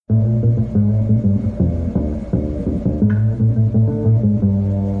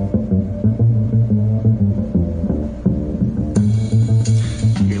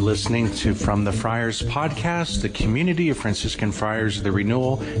listening to From the Friars podcast, the community of Franciscan Friars of the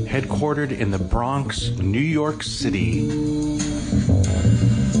Renewal, headquartered in the Bronx, New York City.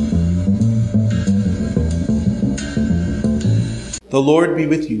 The Lord be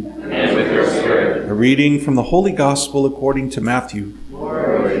with you. And with your spirit. A reading from the Holy Gospel according to Matthew.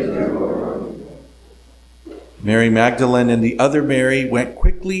 Glory to you, Lord. Mary Magdalene and the other Mary went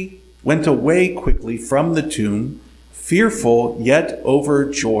away quickly from the tomb, fearful yet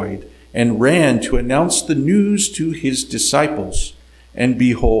overjoyed, and ran to announce the news to his disciples. And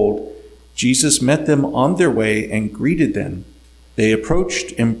behold, Jesus met them on their way and greeted them. They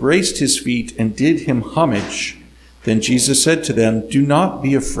approached, embraced his feet, and did him homage. Then Jesus said to them, "Do not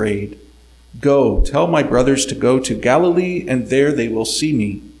be afraid. Go, tell my brothers to go to Galilee, and there they will see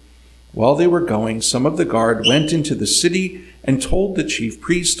me." While they were going, some of the guard went into the city and told the chief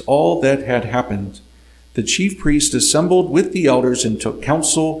priest all that had happened. The chief priest assembled with the elders and took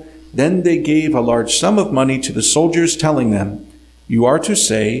counsel. Then they gave a large sum of money to the soldiers, telling them, "You are to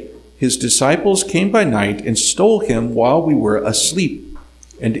say, his disciples came by night and stole him while we were asleep.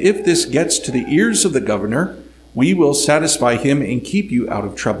 And if this gets to the ears of the governor, we will satisfy him and keep you out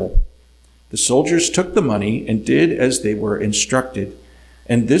of trouble." The soldiers took the money and did as they were instructed.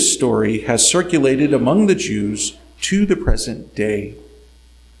 And this story has circulated among the Jews to the present day.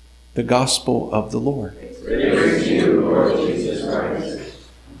 The Gospel of the Lord. Praise to you, Lord Jesus Christ.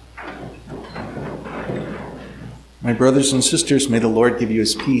 My brothers and sisters, may the Lord give you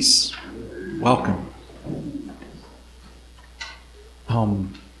his peace. Welcome.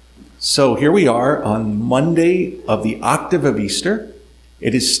 So here we are on Monday of the octave of Easter.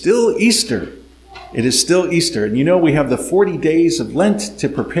 It is still Easter. It is still Easter. And you know, we have the 40 days of Lent to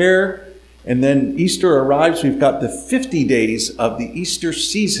prepare. And then Easter arrives. We've got the 50 days of the Easter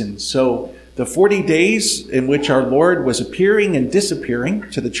season. So the 40 days in which our Lord was appearing and disappearing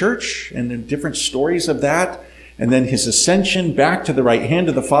to the church, and the different stories of that. And then his ascension back to the right hand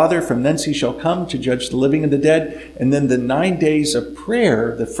of the Father. From thence he shall come to judge the living and the dead. And then the 9 days of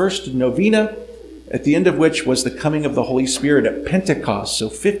prayer, the first novena, at the end of which was the coming of the Holy Spirit at Pentecost. So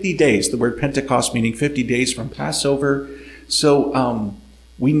 50 days, the word Pentecost meaning 50 days from Passover. So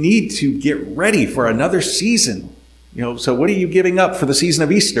we need to get ready for another season. So what are you giving up for the season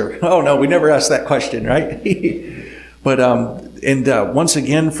of Easter? Oh no, we never ask that question, right? But once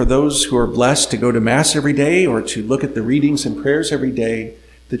again, for those who are blessed to go to Mass every day or to look at the readings and prayers every day,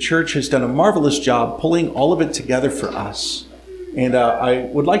 the Church has done a marvelous job pulling all of it together for us. And I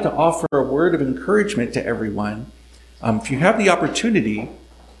would like to offer a word of encouragement to everyone. If you have the opportunity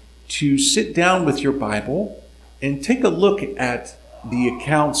to sit down with your Bible and take a look at the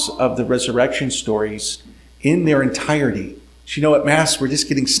accounts of the resurrection stories in their entirety. So, at Mass, we're just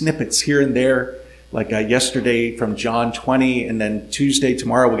getting snippets here and there, like yesterday from John 20, and then Tuesday,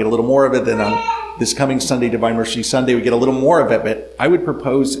 tomorrow, we get a little more of it. Then on this coming Sunday, Divine Mercy Sunday, we get a little more of it. But I would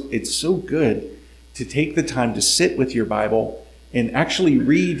propose it's so good to take the time to sit with your Bible and actually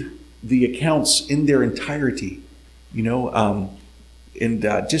read the accounts in their entirety, and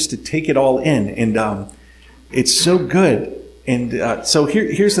just to take it all in. And it's so good. And so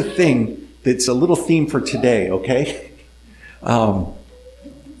here's the thing that's a little theme for today, okay?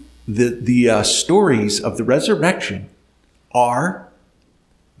 The stories of the resurrection are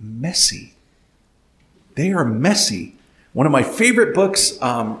messy. They are messy. One of my favorite books,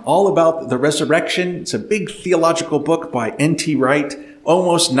 all about the resurrection. It's a big theological book by N.T. Wright,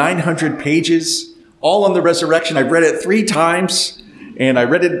 almost 900 pages, all on the resurrection. I've read it 3 times, and I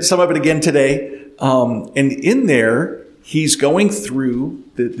read some of it again today. And in there, he's going through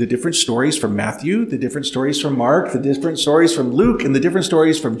the different stories from Matthew, the different stories from Mark, the different stories from Luke, and the different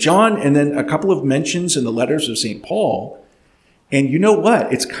stories from John, and then a couple of mentions in the letters of St. Paul. And you know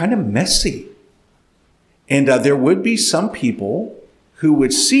what? It's kind of messy. And there would be some people who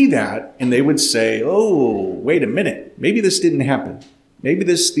would see that and they would say, "Oh, wait a minute. Maybe this didn't happen. Maybe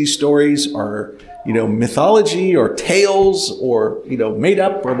these stories are, mythology or tales or, made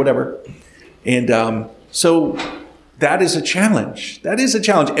up or whatever." And so that is a challenge. That is a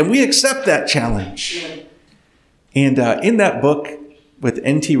challenge. And we accept that challenge. And in that book with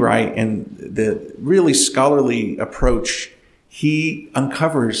N.T. Wright and the really scholarly approach, he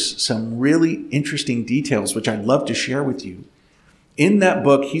uncovers some really interesting details, which I'd love to share with you. In that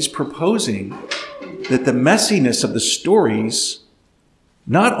book, he's proposing that the messiness of the stories,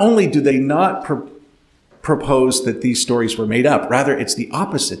 not only do they not propose that these stories were made up, rather it's the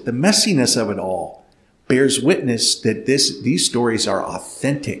opposite. The messiness of it all bears witness that these stories are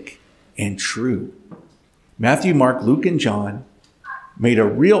authentic and true. Matthew, Mark, Luke, and John made a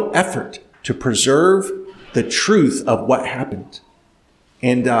real effort to preserve the truth of what happened.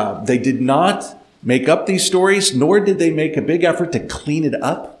 And they did not make up these stories, nor did they make a big effort to clean it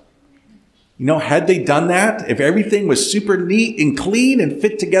up. You know, had they done that, if everything was super neat and clean and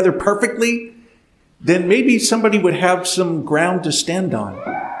fit together perfectly, then maybe somebody would have some ground to stand on.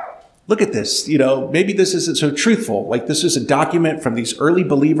 Look at this, you know, maybe this isn't so truthful. Like, this is a document from these early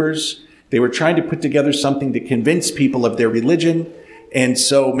believers. They were trying to put together something to convince people of their religion. And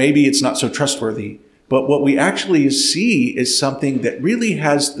so maybe it's not so trustworthy. But what we actually see is something that really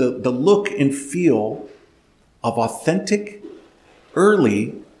has the look and feel of authentic,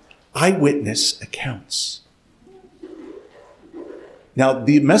 early eyewitness accounts. Now,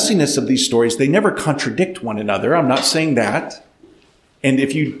 the messiness of these stories, they never contradict one another. I'm not saying that. And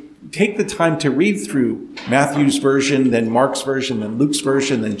if you take the time to read through Matthew's version, then Mark's version, then Luke's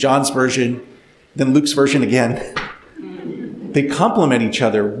version, then John's version, then Luke's version again, they complement each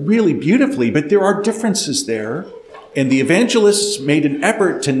other really beautifully, but there are differences there. And the evangelists made an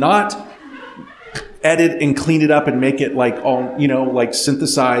effort to not edit and clean it up and make it like all, you know, like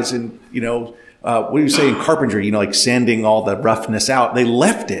synthesize and, you know, what do you say in carpentry, you know, like sanding all the roughness out. They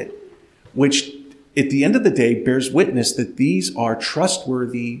left it, which at the end of the day bears witness that these are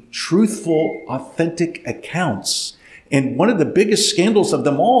trustworthy, truthful, authentic accounts. And one of the biggest scandals of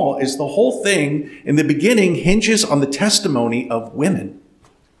them all is the whole thing in the beginning hinges on the testimony of women.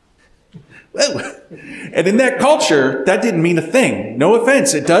 And in that culture, that didn't mean a thing. No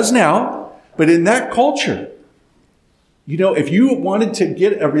offense, it does now. But in that culture, you know, if you wanted to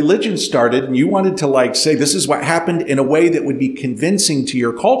get a religion started and you wanted to like say this is what happened in a way that would be convincing to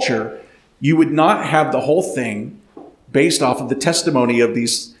your culture, you would not have the whole thing based off of the testimony of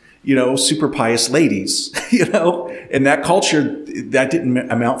these, you know, super pious ladies, you know. In that culture, that didn't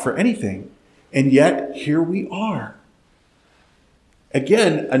amount for anything. And yet, here we are.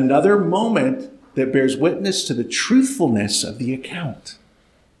 Again, another moment that bears witness to the truthfulness of the account.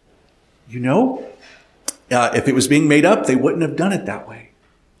 You know, if it was being made up, they wouldn't have done it that way.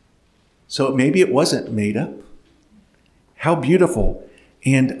 So maybe it wasn't made up. How beautiful.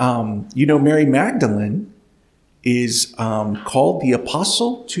 And, you know, Mary Magdalene is called the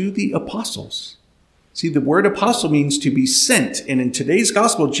apostle to the apostles. See, the word apostle means to be sent. And in today's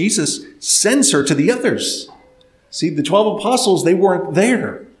gospel, Jesus sends her to the others. See, the 12 apostles, they weren't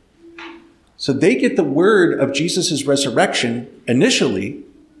there. So they get the word of Jesus' resurrection initially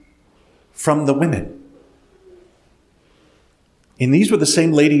from the women. And these were the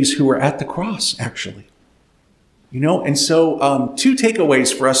same ladies who were at the cross, actually. You know, and so two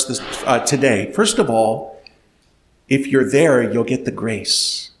takeaways for us today. First of all, if you're there, you'll get the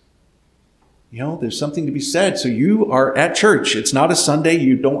grace. You know, there's something to be said. So you are at church. It's not a Sunday.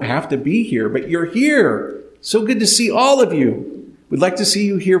 You don't have to be here, but you're here. So good to see all of you. We'd like to see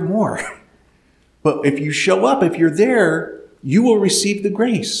you here more. But if you show up, if you're there, you will receive the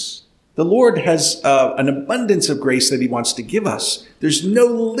grace. The Lord has an abundance of grace that he wants to give us. There's no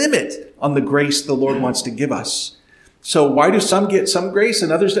limit on the grace the Lord wants to give us. So why do some get some grace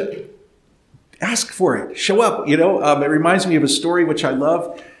and others don't? Ask for it. Show up. You know, it reminds me of a story which I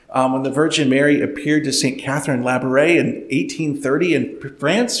love. When the Virgin Mary appeared to St. Catherine Labouré in 1830 in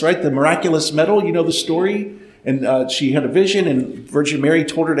France, right? The miraculous medal, you know the story? And she had a vision, and Virgin Mary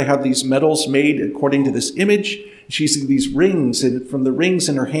told her to have these medals made according to this image. She sees these rings, and from the rings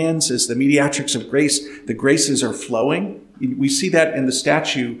in her hands as the mediatrix of grace, the graces are flowing. We see that in the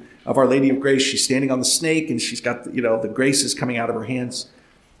statue of Our Lady of Grace. She's standing on the snake, and she's got, you know, the graces coming out of her hands.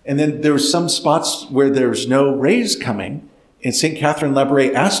 And then there were some spots where there's no rays coming. And St. Catherine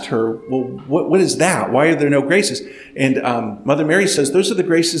Labouré asked her, well, what is that? Why are there no graces? And Mother Mary says, those are the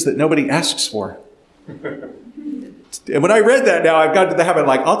graces that nobody asks for. And when I read that now, I've got to the habit,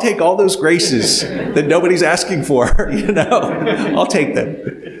 like, I'll take all those graces that nobody's asking for, you know. I'll take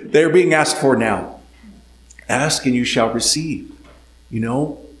them. They're being asked for now. Ask and you shall receive. You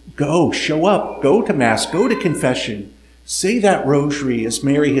know, go, show up, go to Mass, go to confession. Say that rosary as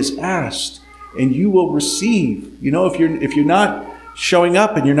Mary has asked. And you will receive. You know, if you're not showing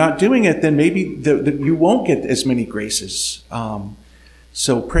up and you're not doing it, then maybe you won't get as many graces.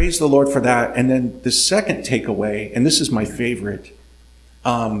 So praise the Lord for that. And then the second takeaway, and this is my favorite,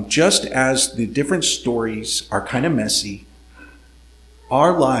 just as the different stories are kind of messy,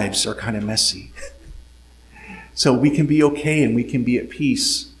 our lives are kind of messy. So we can be okay and we can be at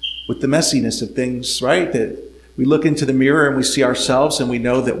peace with the messiness of things, right? That we look into the mirror and we see ourselves and we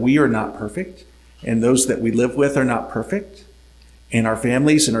know that we are not perfect, and those that we live with are not perfect, and our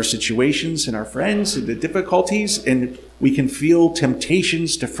families and our situations and our friends and the difficulties, and we can feel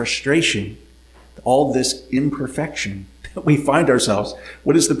temptations to frustration, all this imperfection that we find ourselves.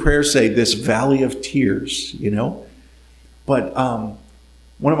 What does the prayer say? This valley of tears, you know? But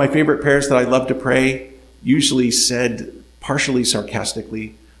One of my favorite prayers that I love to pray, usually said partially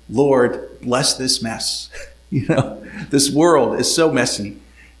sarcastically, Lord, bless this mess. This world is so messy.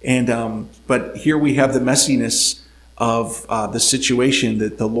 And but here we have the messiness of the situation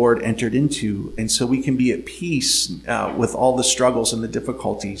that the Lord entered into. And so we can be at peace with all the struggles and the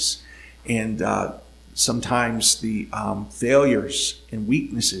difficulties and sometimes the failures and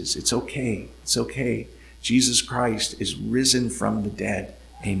weaknesses. It's okay. It's okay. Jesus Christ is risen from the dead.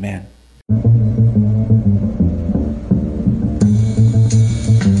 Amen.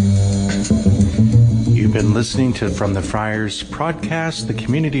 You've been listening to From the Friars podcast, the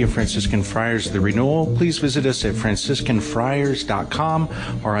Community of Franciscan Friars of the Renewal. Please visit us at franciscanfriars.com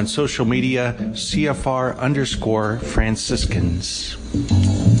or on social media, CFR_Franciscans.